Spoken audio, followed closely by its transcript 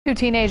Two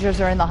teenagers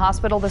are in the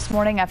hospital this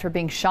morning after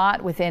being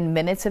shot within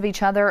minutes of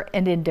each other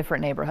and in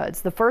different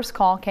neighborhoods. The first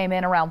call came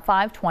in around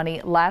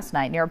 5:20 last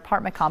night near an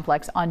apartment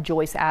complex on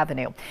Joyce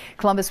Avenue.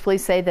 Columbus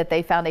police say that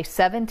they found a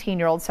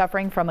 17-year-old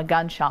suffering from a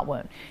gunshot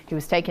wound. He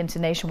was taken to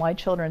Nationwide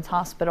Children's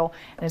Hospital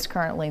and is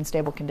currently in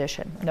stable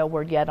condition. No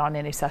word yet on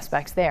any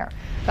suspects there.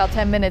 About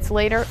 10 minutes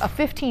later, a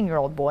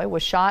 15-year-old boy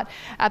was shot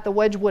at the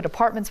Wedgewood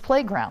Apartments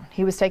playground.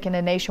 He was taken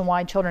to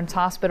Nationwide Children's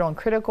Hospital in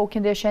critical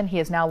condition. He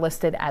is now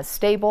listed as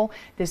stable.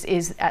 This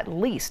is at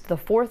least the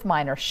fourth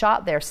minor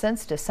shot there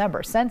since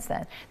December. Since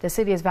then, the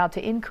city has vowed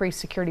to increase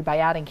security by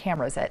adding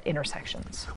cameras at intersections.